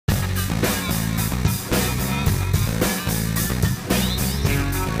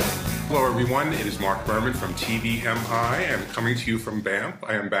Hello everyone, it is Mark Berman from TVMI. I am coming to you from Banff.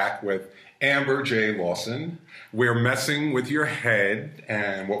 I am back with Amber J. Lawson. We're messing with your head,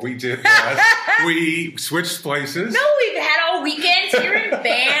 and what we did was we switched places. No, we've had all weekend here in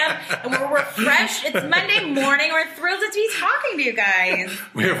Banff, and we're refreshed. It's Monday morning. We're thrilled to be talking to you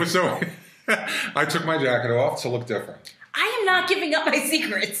guys. So I took my jacket off to look different. I am not giving up my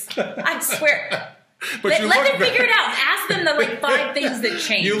secrets. I swear. But let them figure it out. Ask them the 5 things that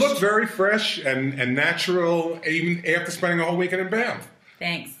changed. You look very fresh and natural, even after spending a whole weekend in Banff.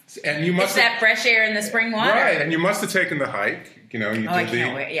 Thanks. And you must it's that fresh air in the spring water. Right, and you must have taken the hike. You know, you did I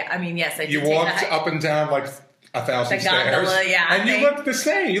can't wait. Yeah, I mean, yes, I did. You walked up and down like 1,000 stairs. Gondola, yeah. And you look the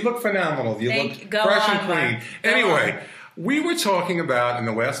same. You look phenomenal. You look fresh and clean. Anyway, we were talking about, in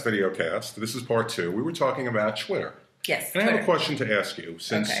the last video cast, this is part 2, we were talking about Twitter. Yes, and I have a question to ask you,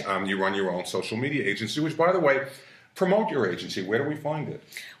 since you run your own social media agency, which, by the way, promote your agency. Where do we find it?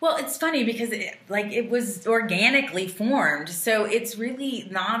 Well, it's funny because it was organically formed, so it's really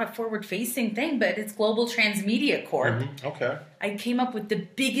not a forward-facing thing, but it's Global Transmedia Corp. Mm-hmm. Okay. I came up with the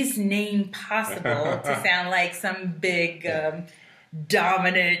biggest name possible to sound like some big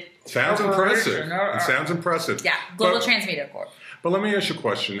dominant. Sounds impressive. It sounds impressive. Yeah, Global Transmedia Corp. But let me ask you a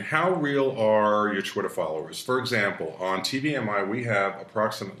question. How real are your Twitter followers? For example, on TVMI, we have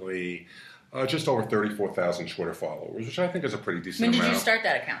approximately just over 34,000 Twitter followers, which I think is a pretty decent amount. When did you start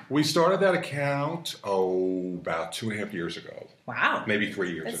that account? We started that account, about 2.5 years ago. Wow. Maybe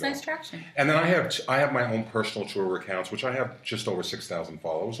 3 years ago. That's nice traction. And then I have my own personal Twitter accounts, which I have just over 6,000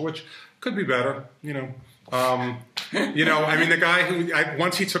 followers, which could be better, you know. I mean, the guy who,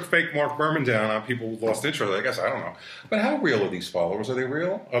 once he took fake Mark Berman down, people lost interest. I guess, I don't know. But how real are these followers? Are they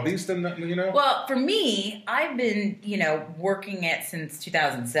real? Are these the? Well, for me, I've been, working it since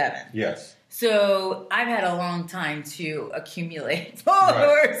 2007. Yes. So I've had a long time to accumulate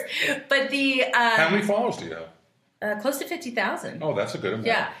followers. Right. But how many followers do you have? Close to 50,000. Oh, that's a good amount.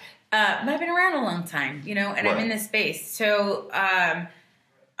 Yeah. But I've been around a long time, and right. I'm in this space. So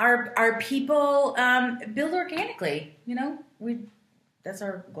our people build organically. That's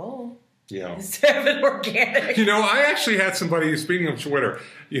our goal. Yeah. Is to have it organic. I actually had somebody, speaking of Twitter,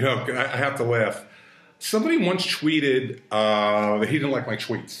 I have to laugh. Somebody once tweeted that he didn't like my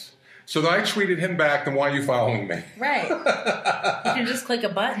tweets. So I tweeted him back, then why are you following me? Right. You can just click a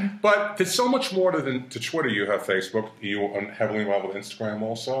button. But there's so much more to Twitter. You have Facebook. You are heavily involved with Instagram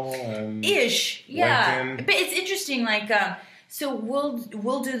also. And Ish. Yeah. LinkedIn. But it's interesting, so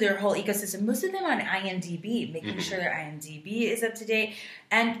we'll do their whole ecosystem. Most of them on IMDb, making sure their IMDb is up to date,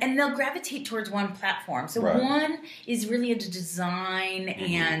 and they'll gravitate towards one platform. So one is really into design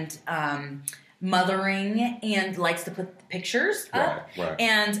and mothering and likes to put pictures up,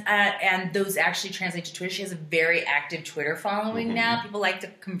 and those actually translate to Twitter. She has a very active Twitter following now. People like to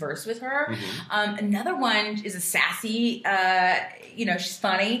converse with her. Another one is a sassy. She's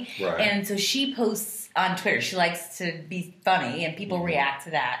funny, and so she posts on Twitter. She likes to be funny, and people react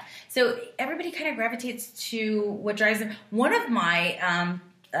to that. So everybody kind of gravitates to what drives them. One of my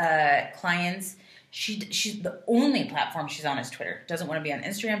clients, she's the only platform she's on is Twitter. Doesn't want to be on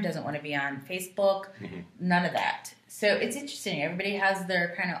Instagram, doesn't want to be on Facebook, none of that. So it's interesting. Everybody has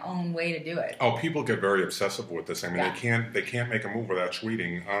their kind of own way to do it. Oh, people get very obsessive with this. I mean, they can't make a move without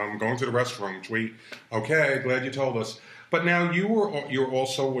tweeting. Going to the restroom, tweet. Okay, glad you told us. But now you're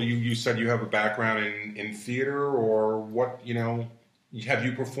also, you said you have a background in theater, or what? Have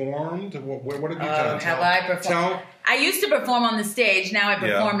you performed? What have you done? Have I performed? I used to perform on the stage. Now I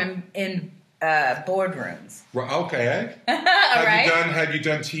perform in boardrooms. Okay. Have you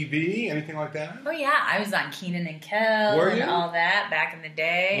done TV? Anything like that? Oh yeah, I was on Keenan and Kel and all that back in the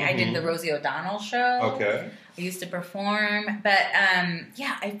day. I did the Rosie O'Donnell show. Okay. I used to perform, but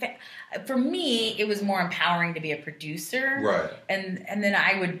for me, it was more empowering to be a producer, right? And then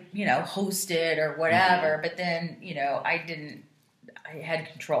I would host it or whatever. But then I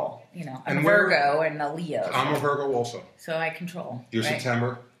had control. I'm a Virgo and a Leo. I'm a Virgo also. So I control. You're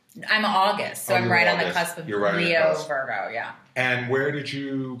September. I'm August, so I'm right on the cusp of Leo, Virgo, yeah. And where did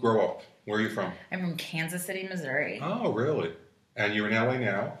you grow up? Where are you from? I'm from Kansas City, Missouri. Oh, really? And you're in LA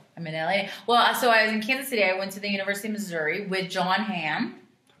now? I'm in LA. Well, so I was in Kansas City. I went to the University of Missouri with John Hamm.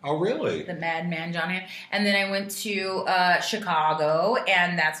 Oh, really? The madman John Hamm. And then I went to Chicago,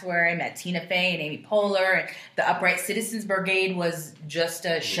 and that's where I met Tina Fey and Amy Poehler. And the Upright Citizens Brigade was just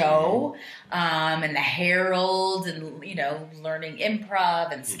a show. And the Herald, and, learning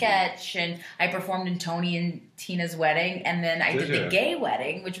improv and sketch. And I performed in Tony and Tina's wedding. And then I did the gay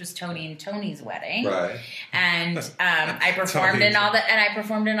wedding, which was Tony and Tony's wedding. Right. And I performed in all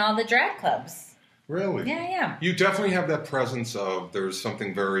the drag clubs. Really? Yeah, I am. You definitely have that presence of there's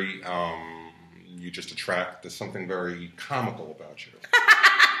something very, you just attract, there's something very comical about you.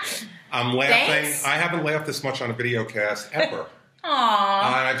 I'm laughing. Thanks. I haven't laughed this much on a video cast ever. Aww.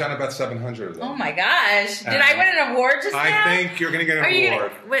 I've done about 700 of them. Oh my gosh. Did I win an award just now? I think you're going to get an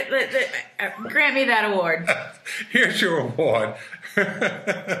award. Grant me that award. Here's your award.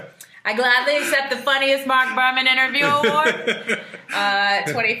 I gladly accept the funniest Mark Berman interview award,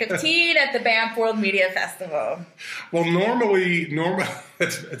 2015 at the Banff World Media Festival. Well, normally,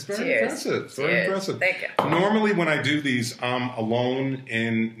 it's very impressive. It's very impressive. Thank you. Normally, when I do these, I'm alone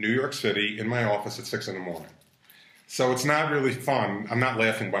in New York City in my office at 6 in the morning. So it's not really fun. I'm not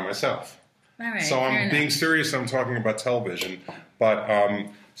laughing by myself. All right, so I'm being serious. I'm talking about television. But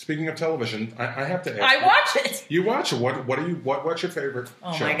speaking of television, I have to ask. I watch it. You watch it. What's your favorite show?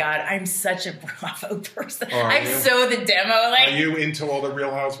 Oh my God, I'm such a Bravo person. Oh, I'm so the demo. Are you into all the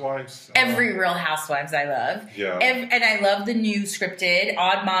Real Housewives? Every Real Housewives I love. Yeah. And I love the new scripted.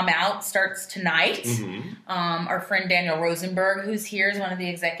 Odd Mom Out starts tonight. Mm-hmm. Our friend Daniel Rosenberg, who's here, is one of the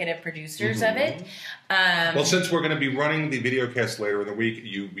executive producers of it. Well, since we're going to be running the video cast later in the week,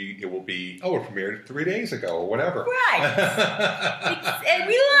 it will be, it premiered 3 days ago or whatever. Right. And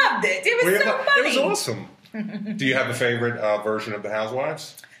we loved it. It was so funny. It was awesome. Do you have a favorite version of The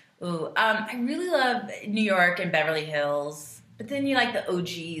Housewives? Ooh, I really love New York and Beverly Hills. But then you like the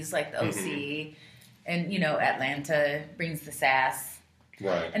OGs, like the OC. And, Atlanta brings the sass.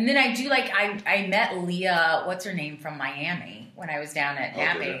 Right. And then I do I met Leah, what's her name, from Miami when I was down at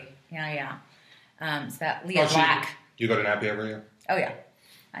Nappy. Yeah. It's that Leah Black. You go to Nappy every year? Oh, yeah.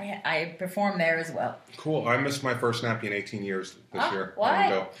 I perform there as well. Cool. I missed my first Nappy in 18 years this year.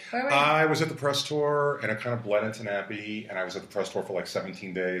 Why? Where were you? I was at the press tour, and it kind of bled into Nappy, and I was at the press tour for like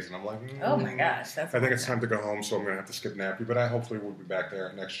 17 days, and I'm like, oh my gosh. I think it's time to go home, so I'm going to have to skip Nappy, but I hopefully will be back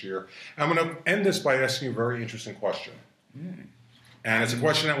there next year. I'm going to end this by asking you a very interesting question. And it's a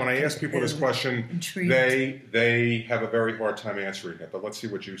question that when I ask people this question, they have a very hard time answering it. But let's see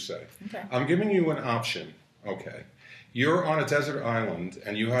what you say. Okay. I'm giving you an option. Okay. You're on a desert island,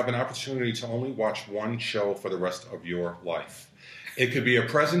 and you have an opportunity to only watch one show for the rest of your life. It could be a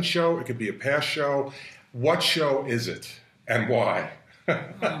present show. It could be a past show. What show is it, and why? Oh,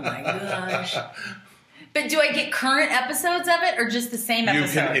 my gosh. But do I get current episodes of it or just the same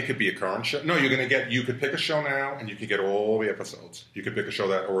episode? It could be a current show. No, you could pick a show now and you could get all the episodes. You could pick a show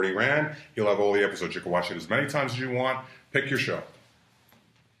that already ran. You'll have all the episodes. You can watch it as many times as you want. Pick your show.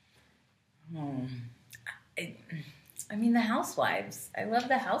 I mean, The Housewives. I love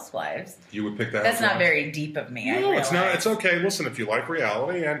The Housewives. You would pick that. That's not very deep of me. No, it's not. It's okay. Listen, if you like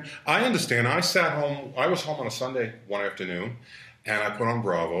reality, and I understand. I sat home. I was home on a Sunday one afternoon. And I put on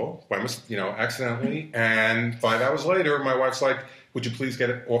Bravo, accidentally. And 5 hours later, my wife's like, would you please get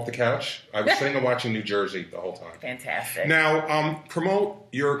it off the couch? I was sitting and watching New Jersey the whole time. Fantastic. Now, promote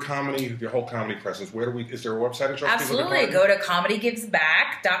your comedy, your whole comedy presence. Is there a website address? Absolutely. Go to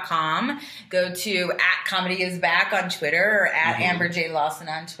comedygivesback.com. Go to @comedygivesback on Twitter or @Amber J. Lawson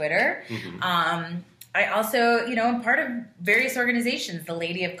on Twitter. I also, am part of various organizations. The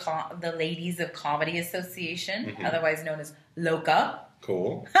Ladies of Comedy Association, otherwise known as LOCA.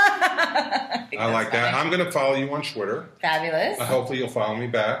 Cool. I like that. I'm going to follow you on Twitter. Fabulous. Hopefully you'll follow me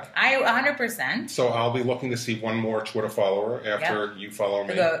back. 100%. So I'll be looking to see one more Twitter follower after you follow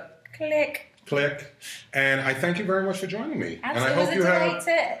me. Go click. And I thank you very much for joining me. Absolutely. And I hope it was a delight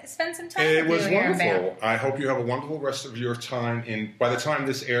to spend some time with you. It was wonderful. I hope you have a wonderful rest of your time. By the time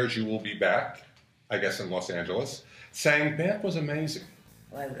this airs, you will be back, I guess, in Los Angeles, saying Banff was amazing.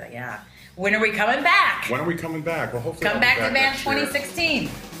 Well, yeah. When are we coming back? When are we coming back? Well, hopefully come back to Banff 2016.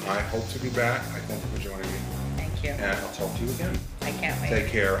 I hope to be back. I thank you for joining me. Thank you. And I'll talk to you again. I can't wait. Take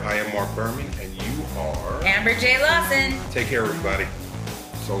care. I am Mark Berman, and you are... Amber J. Lawson. Take care, everybody.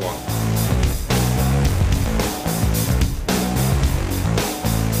 So long.